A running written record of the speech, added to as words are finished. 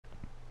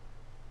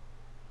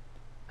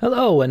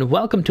Hello and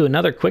welcome to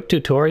another quick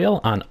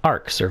tutorial on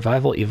Ark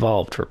Survival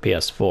Evolved for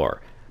PS4.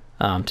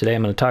 Today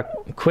I'm going to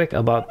talk quick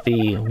about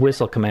the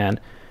whistle command.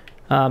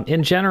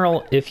 In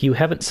general, if you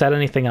haven't set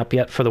anything up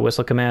yet for the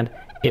whistle command,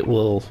 it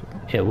will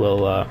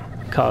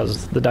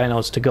cause the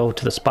dinos to go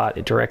to the spot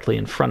directly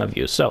in front of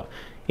you. So,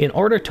 in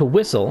order to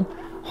whistle,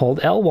 hold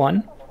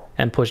L1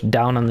 and push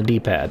down on the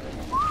D-pad.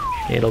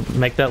 It'll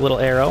make that little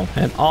arrow,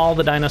 and all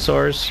the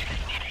dinosaurs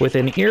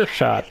within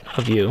earshot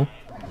of you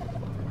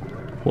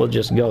will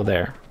just go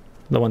there.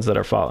 The ones that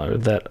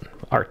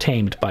are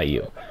tamed by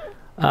you.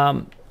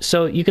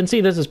 So you can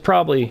see this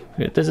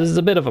is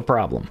a bit of a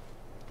problem.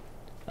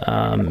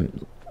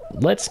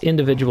 Let's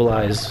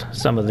individualize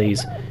some of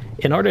these.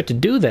 In order to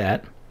do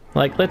that,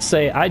 like let's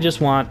say I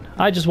just want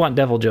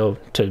Devil Joe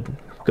to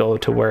go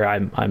to where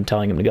I'm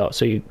telling him to go.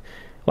 So you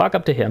walk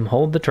up to him,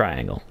 hold the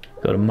triangle,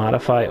 go to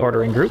Modify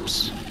Ordering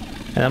Groups,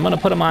 and I'm going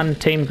to put him on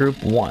Tame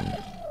Group 1.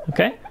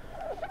 Okay?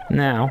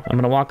 Now I'm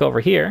going to walk over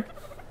here,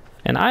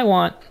 and I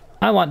want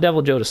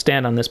Devil Joe to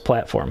stand on this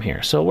platform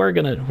here. So we're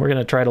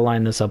gonna try to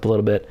line this up a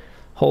little bit.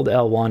 Hold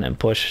L1 and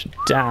push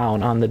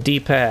down on the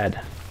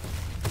D-pad.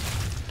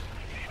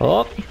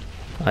 Oh,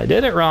 I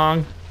did it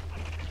wrong.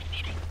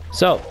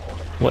 So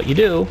what you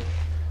do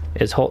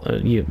is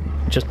you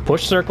just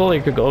push circle.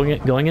 You're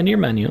going into your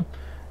menu.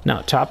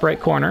 Now top right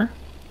corner,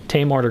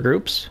 Tame Order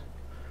Groups.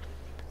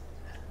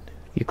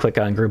 You click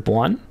on Group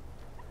 1,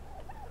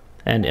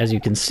 and as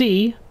you can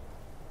see,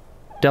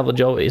 Devil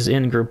Joe is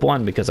in Group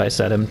 1 because I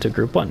set him to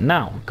Group 1.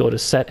 Now, go to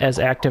Set as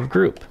Active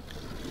Group.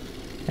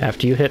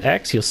 After you hit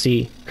X, you'll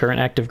see current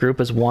active group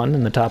is 1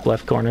 in the top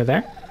left corner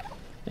there.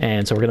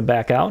 And so we're going to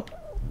back out.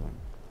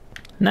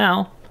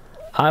 Now,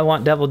 I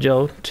want Devil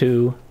Joe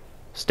to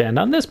stand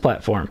on this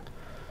platform.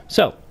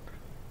 So,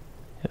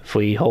 if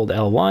we hold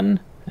L1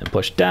 and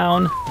push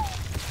down,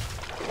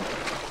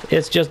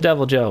 it's just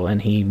Devil Joe, and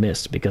he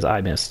missed because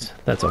I missed.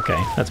 That's okay.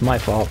 That's my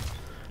fault.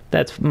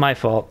 That's my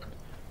fault.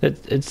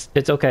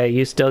 It's okay.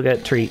 You still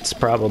get treats,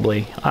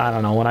 probably. I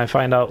don't know. When I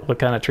find out what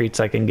kind of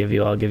treats I can give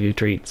you, I'll give you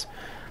treats.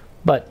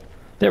 But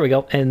there we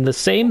go. And the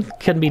same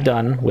can be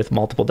done with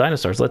multiple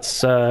dinosaurs.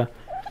 Let's add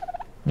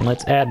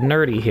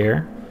Nerdy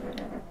here.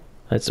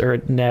 Let's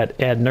add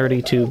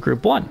Nerdy to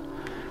Group 1.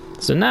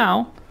 So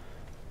now,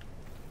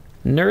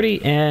 Nerdy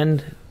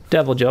and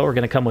Devil Joe are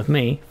going to come with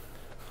me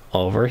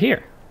over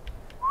here.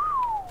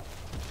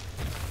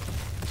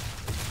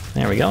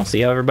 There we go.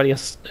 See how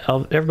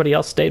everybody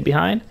else stayed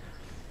behind?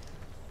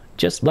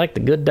 Just like the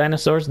good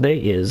dinosaurs they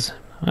is.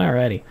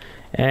 Alrighty.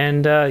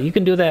 And you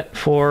can do that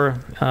for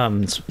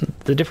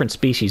the different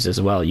species as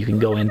well. You can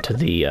go into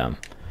the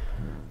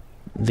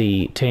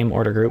Tame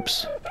Order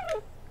Groups.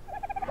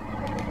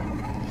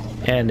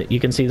 And you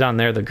can see down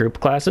there the group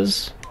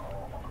classes.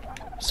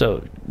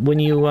 So when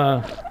you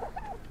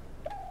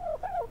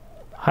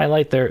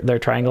highlight their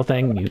triangle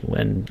thing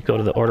and go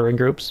to the ordering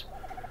groups,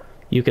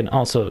 you can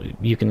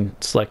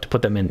select to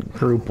put them in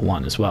Group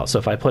 1 as well. So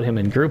if I put him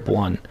in Group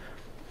 1,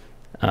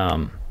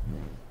 all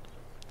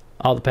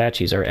the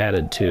Patchies are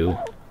added to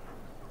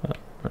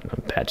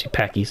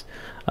Packies.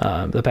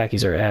 The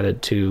Packies are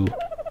added to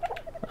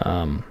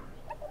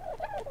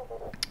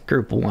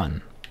Group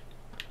 1.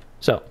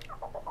 So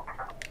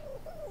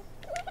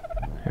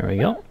there we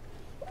go.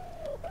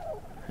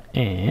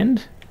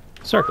 And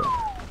circle.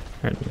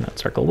 Or not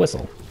circle,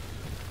 whistle.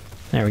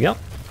 There we go.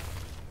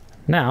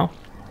 Now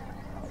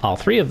all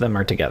three of them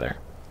are together.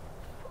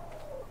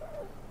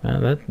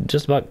 That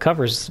just about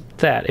covers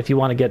that. If you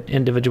want to get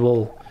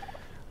individual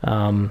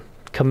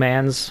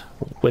commands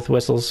with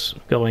whistles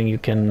going, you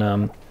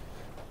can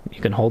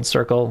hold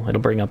circle. It'll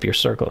bring up your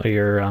circle,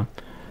 your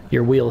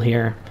wheel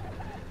here.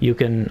 You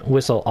can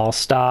whistle all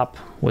stop,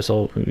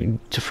 whistle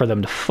for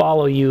them to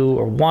follow you,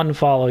 or one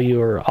follow you,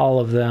 or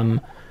all of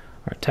them,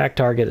 or attack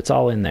target. It's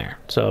all in there.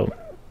 So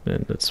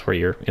that's where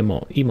your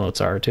emotes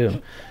are too.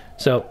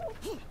 So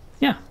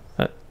yeah.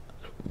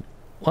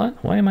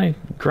 What? Why am I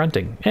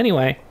grunting?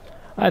 Anyway,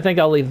 I think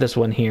I'll leave this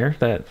one here.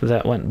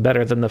 That went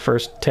better than the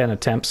first 10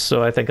 attempts,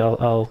 so I think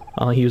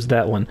I'll use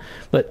that one.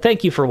 But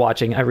thank you for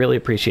watching. I really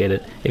appreciate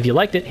it. If you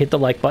liked it, hit the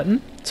like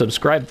button,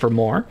 subscribe for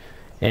more,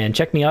 and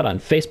check me out on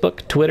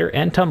Facebook, Twitter,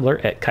 and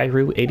Tumblr at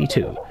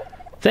Kairu82.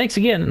 Thanks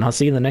again, and I'll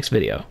see you in the next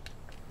video.